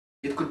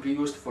It could be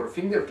used for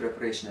finger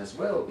preparation as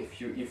well, if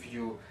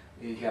you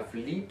have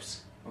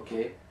leaps,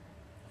 okay?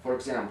 For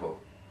example,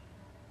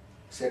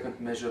 second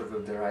measure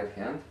with the right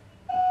hand.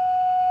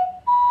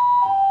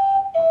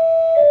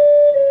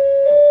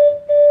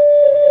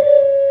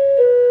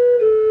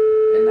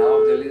 And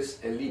now there is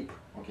a leap,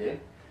 okay?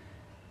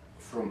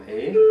 From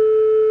A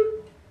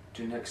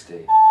to next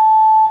A.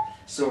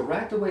 So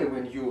right away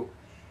when you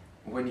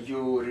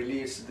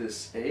release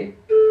this A,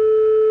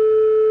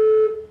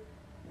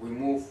 we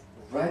move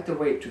right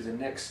away to the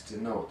next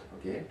note,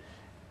 okay?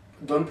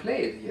 Don't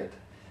play it yet,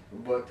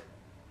 but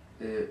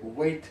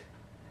wait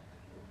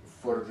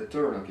for the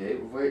turn, okay?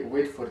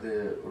 Wait for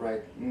the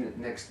right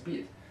next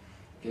beat,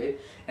 okay?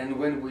 And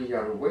when we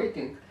are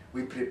waiting,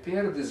 we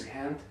prepare this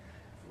hand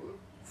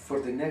for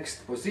the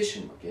next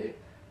position, okay?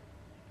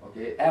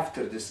 Okay,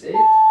 after this 8,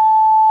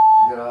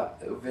 there are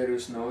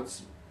various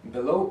notes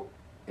below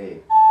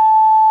A.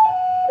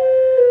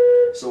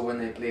 So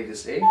when I play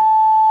this A,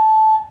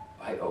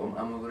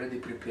 I'm already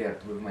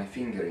prepared with my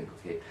fingering,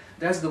 okay?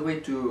 That's the way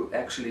to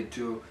actually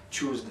to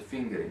choose the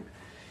fingering.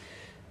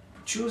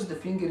 Choose the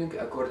fingering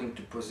according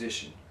to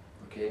position,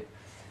 okay?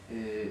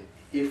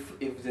 If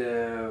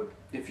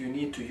you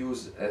need to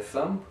use a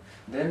thumb,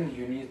 then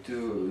you need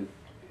to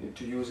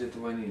use it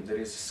when there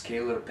is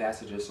scalar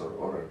passages or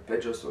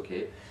arpeggios,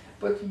 okay?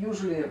 But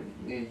usually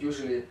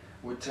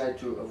we try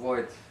to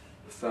avoid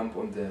thumb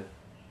on the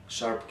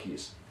sharp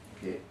keys,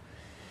 okay?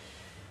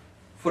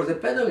 For the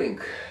pedaling,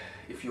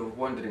 if you're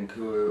wondering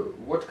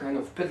what kind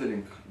of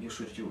pedaling you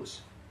should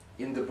use,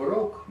 in the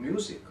Baroque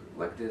music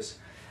like this,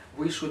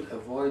 we should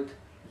avoid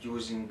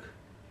using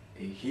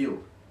a heel.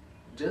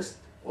 Just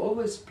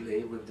always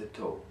play with the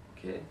toe,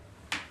 okay?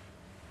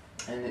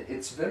 And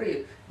it's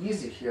very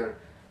easy here,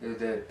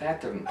 the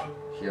pattern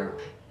here.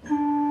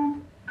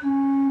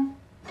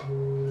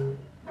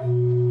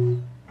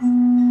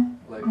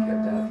 Like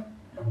that.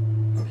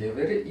 Okay,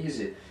 very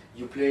easy.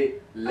 You play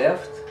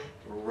left,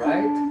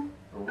 right,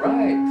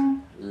 right,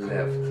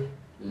 left,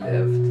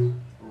 left,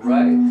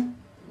 right,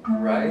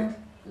 right,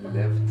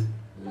 left,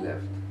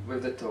 left.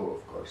 With the toe,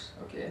 of course,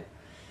 okay?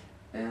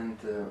 And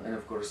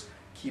of course,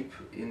 keep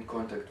in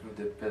contact with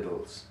the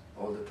pedals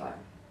all the time,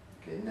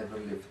 okay? Never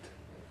lift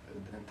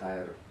the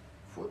entire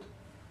foot.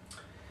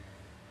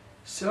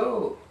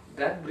 So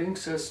that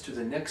brings us to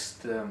the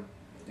next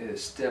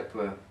step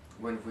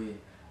when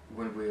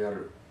we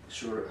are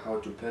sure how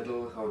to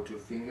pedal, how to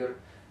finger,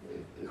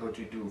 how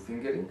to do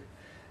fingering.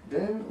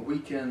 Then we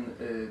can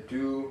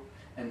do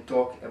and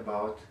talk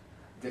about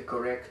the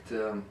correct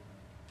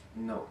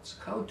notes,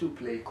 how to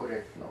play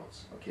correct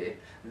notes, okay?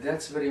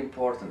 That's very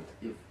important.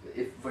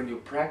 If when you're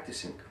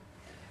practicing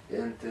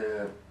and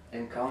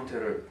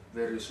encounter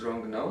various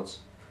wrong notes,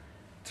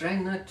 try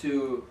not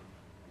to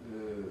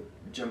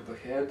jump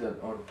ahead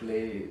or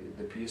play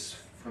the piece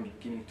from the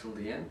beginning till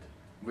the end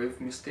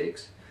with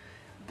mistakes,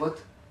 but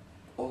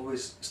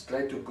always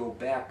try to go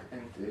back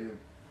and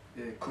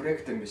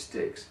correct the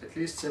mistakes at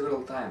least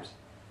several times.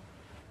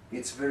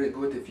 It's very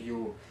good if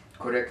you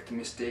correct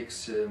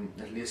mistakes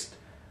at least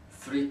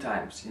 3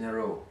 times in a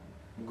row.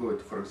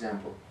 Good, for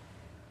example.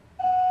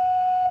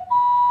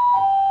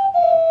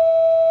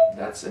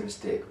 That's a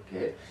mistake,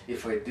 okay?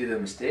 If I did a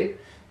mistake,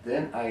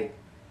 then I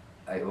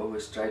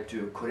always try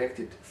to correct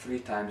it 3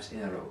 times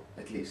in a row,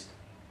 at least.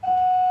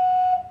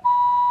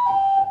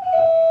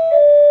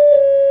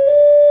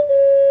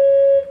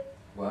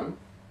 One.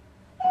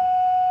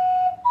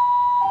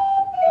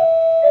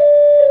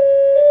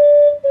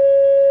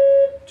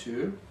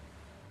 Two.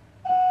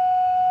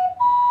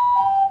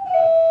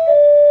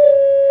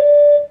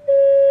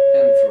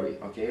 And 3,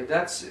 okay?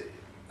 That's,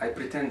 I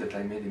pretend that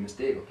I made a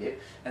mistake, okay?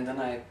 And then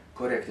I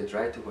correct it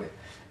right away.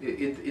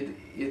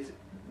 It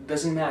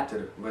doesn't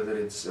matter whether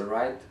it's a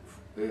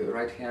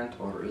right hand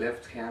or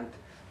left hand,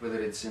 whether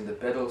it's in the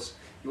pedals.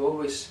 You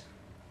always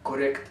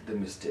correct the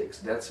mistakes.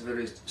 That's a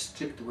very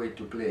strict way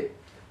to play.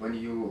 When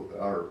you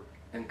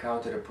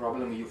encounter a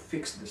problem, you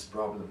fix this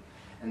problem,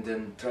 and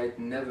then try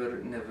to never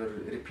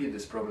repeat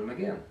this problem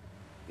again.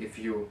 If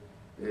you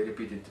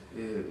repeat it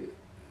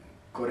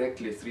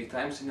correctly 3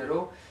 times in a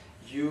row,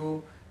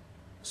 you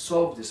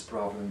solve this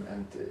problem,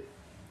 and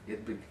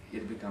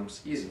it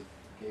becomes easy,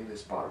 okay,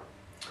 this part.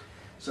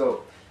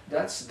 So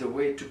that's the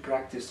way to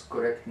practice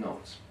correct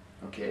notes,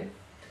 okay?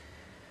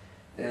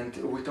 And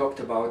we talked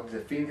about the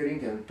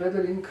fingering and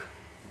pedaling.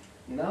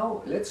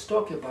 Now let's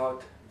talk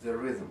about the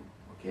rhythm,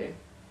 okay?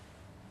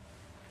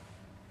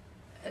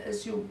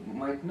 As you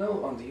might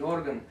know, on the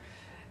organ,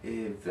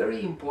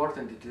 very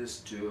important it is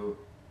to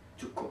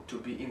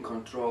be in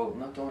control,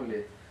 not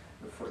only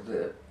for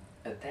the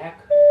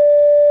attack,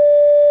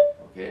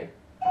 okay,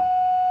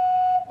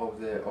 of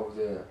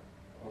the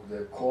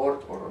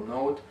chord or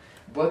note,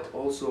 but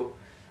also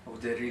of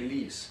the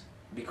release,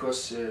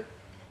 because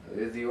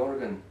the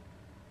organ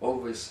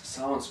always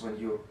sounds when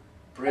you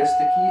press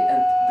the key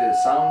and the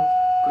sound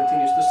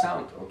continues to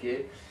sound,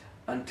 okay,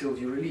 until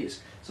you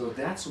release. So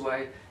that's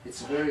why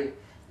it's very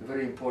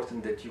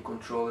important that you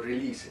control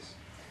releases.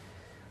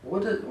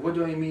 What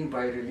do I mean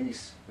by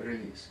release?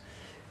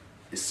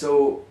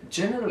 So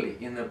generally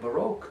in a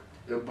Baroque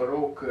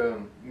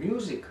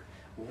music,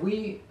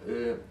 we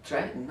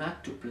try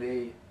not to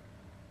play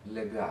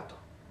legato.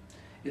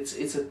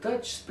 It's a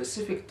touch,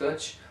 specific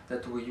touch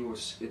that we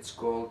use. It's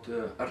called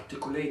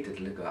articulated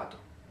legato.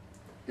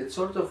 It's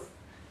sort of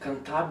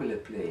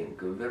cantabile playing,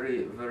 a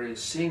very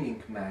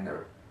singing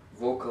manner,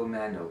 vocal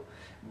manner.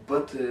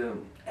 But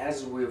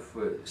as with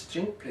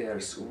string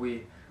players,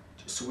 we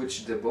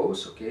switch the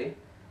bows. Okay,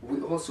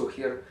 we also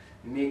here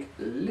make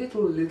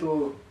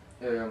little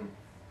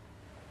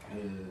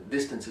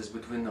distances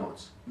between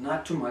notes.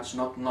 Not too much,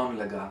 not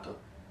non-legato,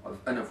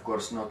 and of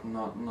course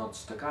not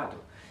staccato,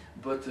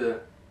 but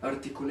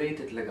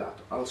articulated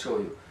legato. I'll show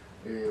you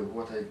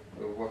what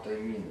I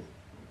mean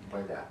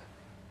by that.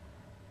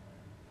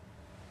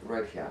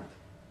 Right hand.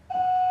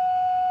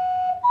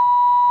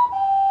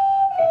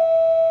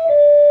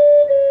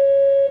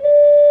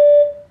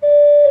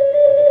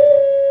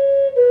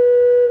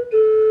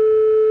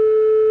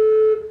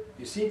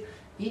 You see,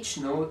 each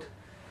note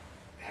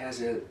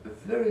has a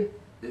very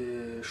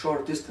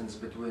short distance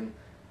between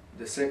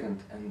the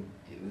second and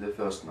the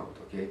first note,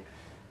 okay?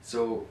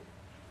 So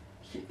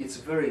it's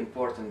very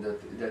important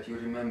that you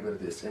remember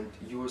this and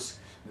use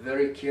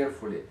very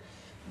carefully,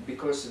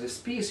 because this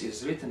piece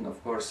is written,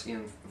 of course,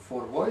 in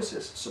 4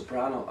 voices: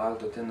 soprano,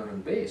 alto, tenor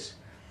and bass.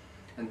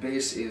 And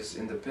bass is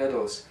in the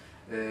pedals,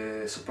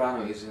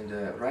 soprano is in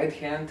the right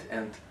hand,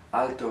 and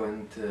alto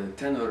and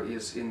tenor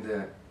is in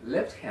the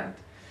left hand.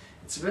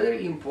 It's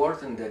very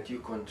important that you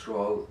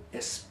control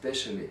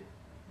especially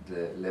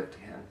the left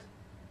hand,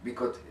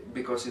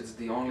 because it's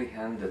the only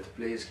hand that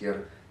plays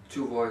here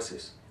 2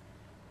 voices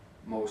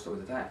most of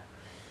the time.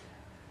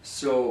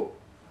 So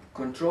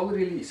control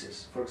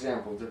releases. For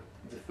example, the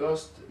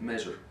first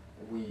measure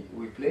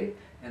we play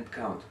and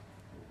count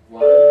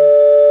 1 and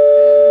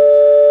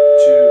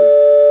 2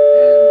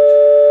 and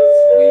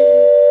 3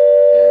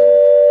 and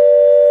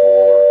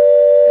 4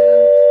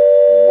 and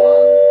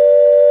 1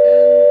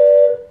 and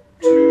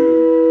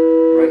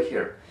 2 right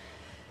here.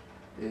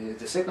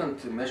 The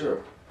second measure,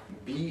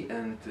 B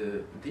and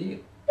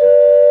D,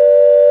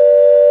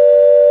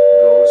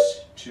 goes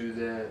to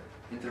the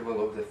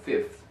interval of the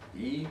 5th,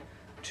 E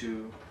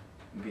to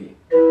B.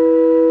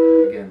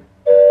 Again.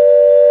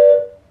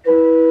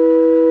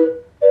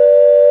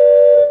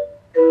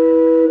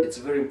 It's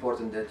very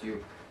important that we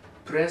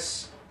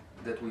press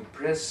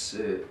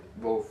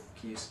both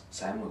keys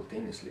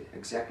simultaneously,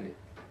 exactly.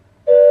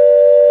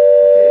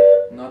 Okay,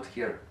 not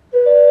here.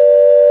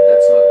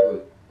 That's not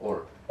good,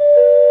 or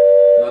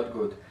not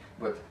good,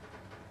 but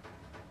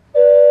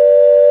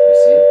you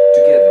see,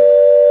 together,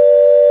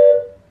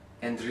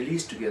 and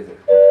release together.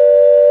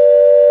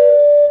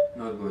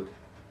 Not good.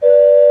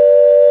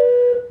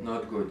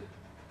 Not good.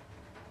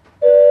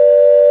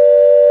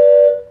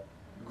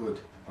 Good.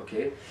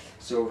 Okay?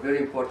 So very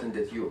important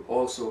that you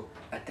also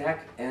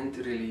attack and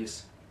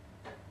release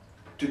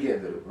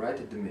together, right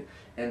at the mid.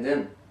 And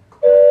then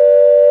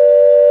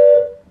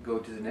go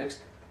to the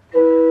next.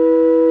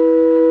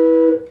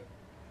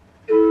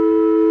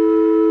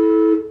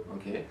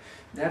 Okay?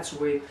 That's the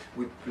way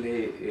we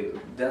play.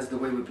 That's the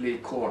way we play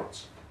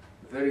chords.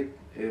 Very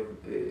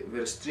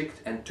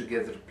strict and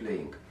together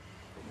playing.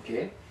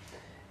 Okay,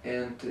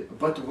 and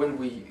but when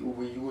we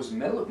use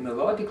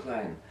melodic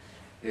line,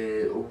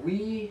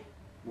 we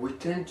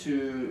tend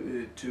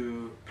to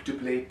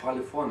play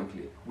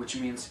polyphonically, which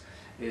means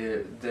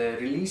the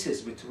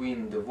releases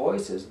between the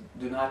voices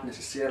do not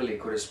necessarily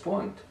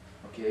correspond.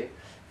 Okay,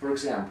 for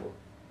example,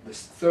 the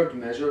third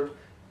measure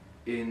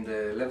in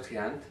the left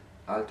hand,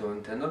 alto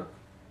and tenor.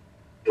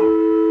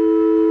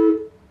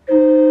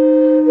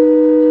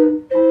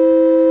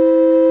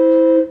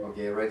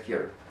 Okay, right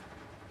here.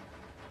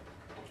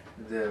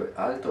 The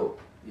alto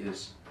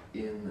is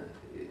in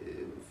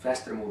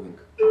faster moving.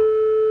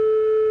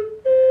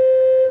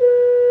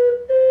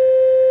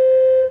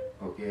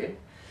 Okay,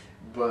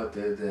 but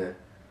the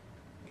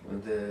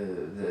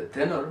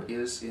tenor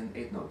is in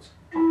 8 notes.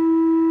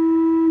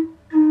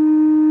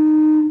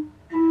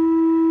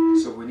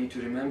 So we need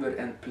to remember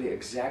and play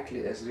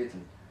exactly as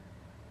written.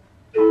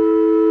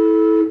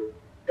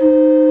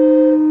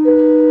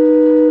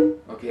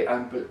 Okay,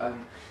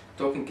 I'm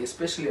talking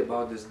especially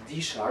about this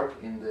D sharp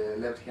in the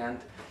left hand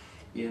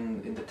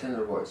in the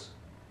tenor voice.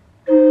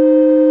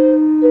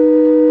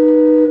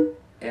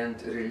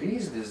 And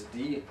release this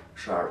D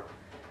sharp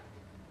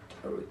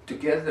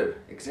together,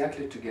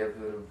 exactly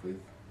together with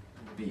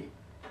B.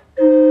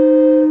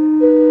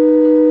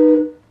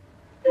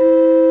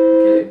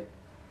 Okay?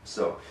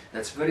 So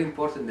that's very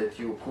important that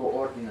you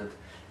coordinate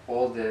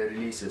all the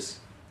releases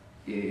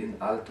in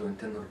alto and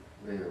tenor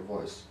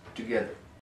voice together.